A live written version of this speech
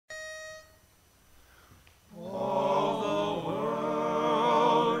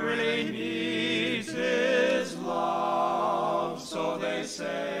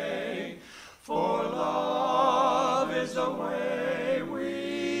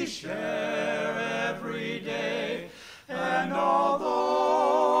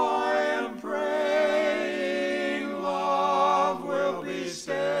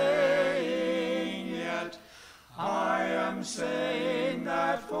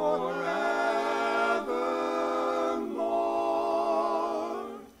forevermore.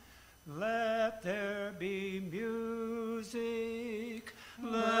 Let there be music,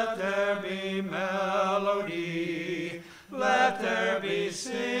 let there be melody, let there be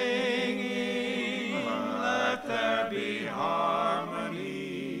singing, let there be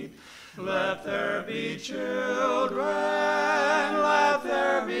harmony, let there be children, let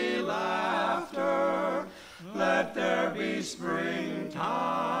there be laughter, let there be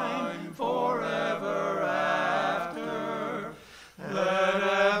springtime forever after. Let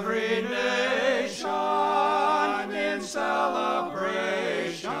every nation in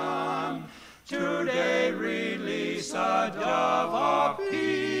celebration today release a dove of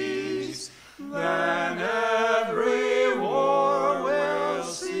peace. Then every war will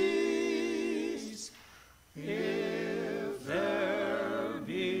cease. If there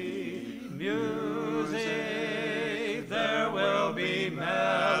be music, there will be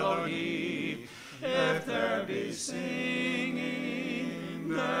melody. If there be singing,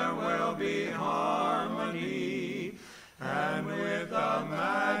 there will be harmony. And with the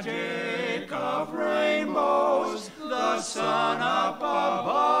magic of rainbows, the sun up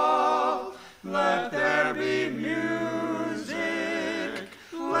above, let there be music,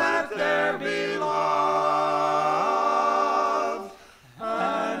 let there be love.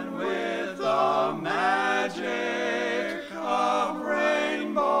 And with the magic of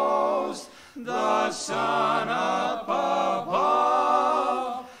rainbows, the sun